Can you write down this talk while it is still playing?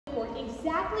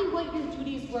exactly what your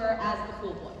duties were as the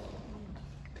pool boy.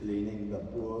 Cleaning the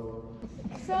pool.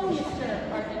 So,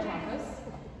 Mr. Architakos,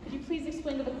 could you please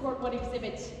explain to the court what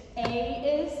Exhibit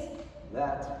A is?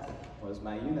 That was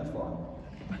my uniform.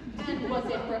 And was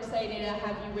it Brooks' idea to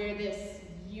have you wear this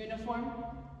uniform?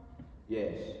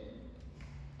 Yes.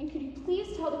 And could you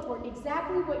please tell the court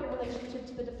exactly what your relationship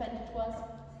to the defendant was?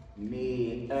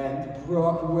 Me and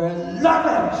Brooke were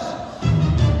lovers!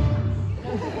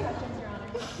 No further questions, Your Honor.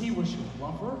 He was your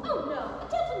lover? Oh no, a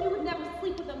gentleman would never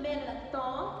sleep with a man in a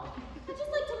thong. I just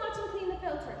like to watch him clean the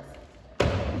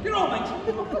filters. You're all making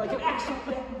me look like an actual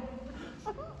man.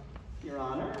 Your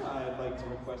Honor, I'd like to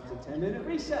request a 10-minute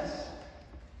recess.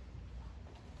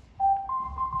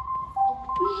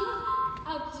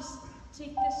 I'll just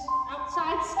take this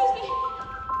outside. Excuse me.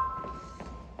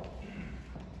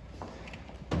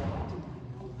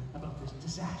 About this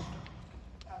disaster.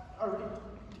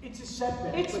 It's a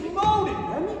setback. It's moated,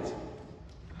 isn't it?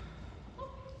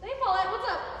 Hey Paulette, what's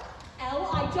up? Elle,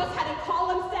 I just had a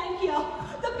call and thank you.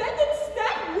 The bended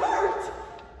snap worked.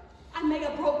 I may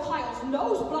have broke Kyle's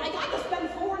nose, but I got to spend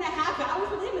 4.5 hours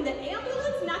with him in the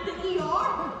ambulance, not the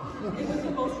ER. It was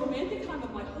the most romantic time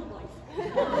of my whole life.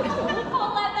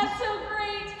 Paulette, that's so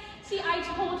great. See, I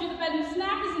told you the bed and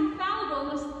snap is infallible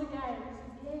unless the guy is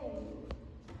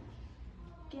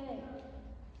gay.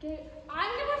 Gay. I'm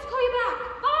gonna have to call you back.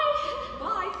 Bye.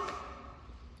 Bye.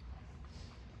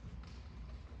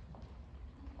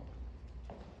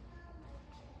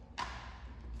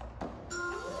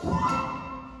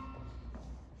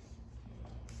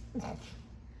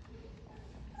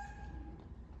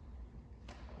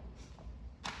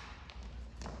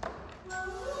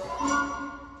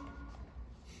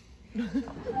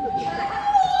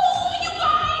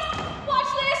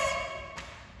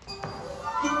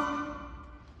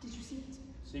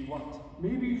 See what?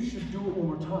 Maybe you should do it one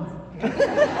more time.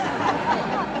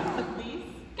 Please?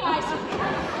 Guys,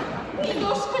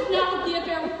 Nikos could never be a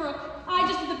bear with Brooke. I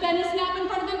just did the bend and snap in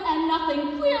front of him and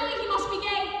nothing. Clearly he must be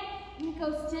gay.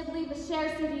 Nikos did leave a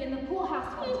share CD in the pool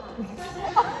house one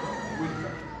time. Wait,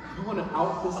 you want to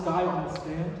out this guy on the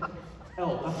stand?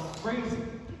 Elle, that's crazy.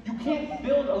 You can't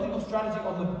build a legal strategy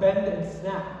on the bend and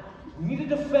snap. We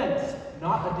need a defense,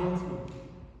 not a dance move.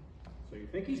 So you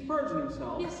think he's perjured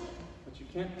himself? Yes. But you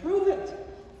can't prove it.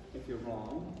 If you're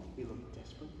wrong, he looked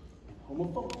desperate and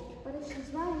homophobic. But if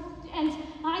she's right, And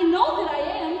I know that I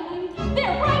am. I'm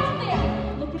there, right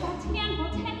there. Look at that tan,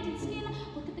 protected skin.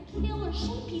 Look at the killer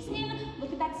shape he's in.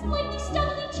 Look at that slightly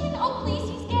stubbly chin. Oh, please,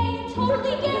 he's gay.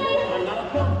 Totally gay. I'm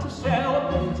not about to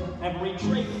celebrate every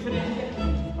trait fit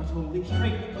in, but only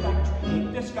straight factory.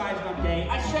 This guy's not gay.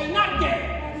 I say not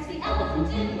gay. there's the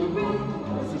elephant in the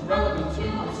room. This is relevant to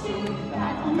assume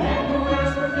that a man who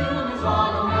wears perfume is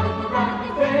automatically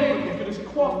radically fake. Look at his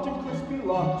coiffed and crispy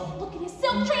locks. Look at his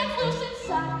silk translucent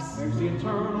socks. There's the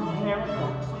eternal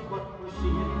paradox of what we're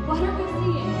seeing. What are we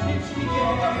seeing? Is he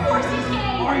gay? Of course he's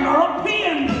gay. Or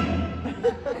European?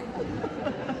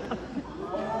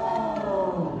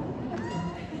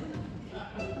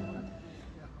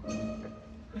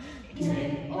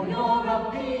 Gay or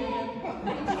European?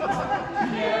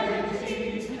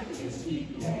 Guaranteed. Is he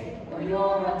gay or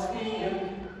European?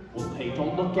 Well, hey,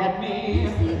 don't look at me.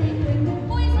 See, they bring their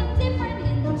boys up different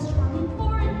in those strong and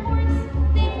foreign ports.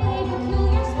 They play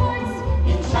peculiar sports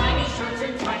in shiny shirts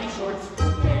and tiny shorts.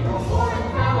 Gay or foreign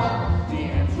fella, the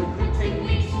answer could take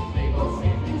weeks. They both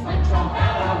say things like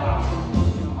trombetta,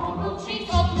 on both cheeks.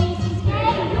 Oh, please, he's Gay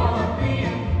or gay.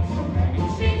 European, so many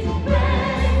shades of gray.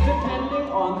 Depending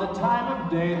on the time of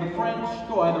day, the French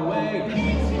go either way.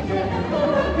 Is he gay or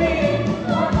European?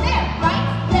 Or there, right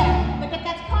there. Look at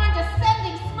that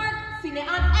condescending smirk. Seen it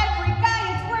on every guy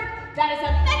at work. That is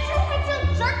a Richard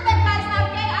jerk. That guy's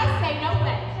not gay. I say no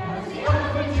way. As the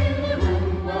elephant in the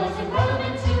room was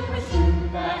irrelevant to pursue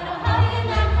that a hottie in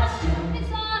that costume.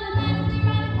 It's automatically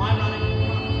radically. I'm not even.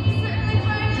 Certainly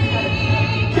friendly.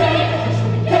 Gay,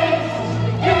 gay,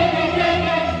 gay, gay, gay,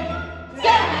 gay.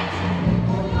 Damn it!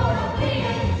 Or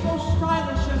European. So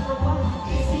stylish and refined.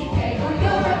 Is he gay or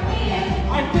European?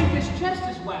 I think his chest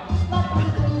is waxed. But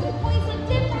the boys are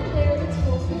different. They're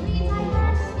explosively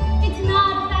diverse. It's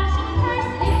not a fashion curse.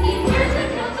 If he Wears a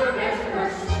kilt or wears a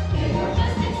purse. Gay or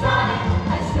just exotic.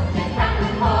 I still can't crack the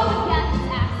code. yeah, his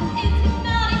accent is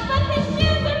hypnotic, but his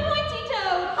shoes are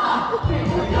pointy-toed. Gay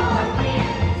or European.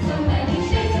 So many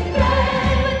shades of gray.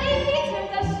 But if he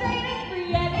turns us straight and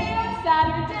free at 8 on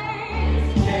Saturdays.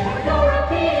 Gay or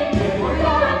European. Gay or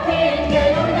European. Gay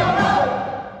or Euro.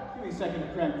 Give me a second to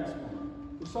crank this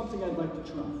one. There's something I'd like to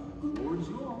try. The floor is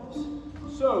yours.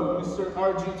 So, Mr.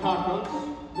 R.G. Tacos,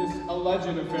 this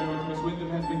alleged affair with Miss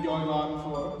Wyndham has been going on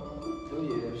for 2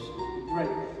 years.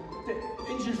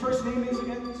 first name is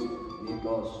again?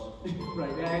 Nikos.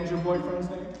 Right, and your boyfriend's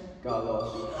name?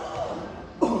 Carlos.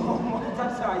 Oh,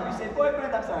 I'm sorry. You said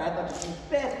boyfriend? I'm sorry. I thought you said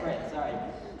best friend. Sorry.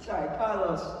 Sorry,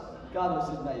 Carlos. Carlos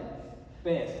is my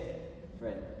best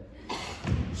friend.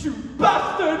 You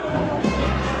bastard!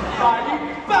 You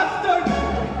bastard!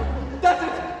 That's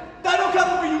it! I don't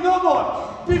come for you no more!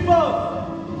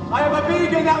 People! I have a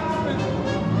big announcement!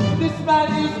 This man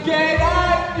is gay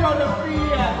and you're the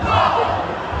free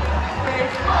and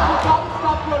you can't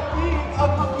stop your being a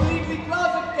completely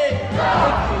closet gay!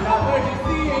 It's another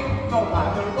seeing, no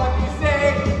matter what you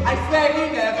say. I say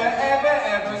you never, ever,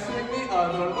 ever swing the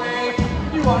other way.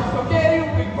 You are so gay, you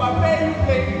big buffet, you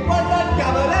play, you are not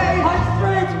cabaret. I'm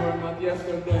straight! You were not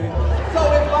yesterday.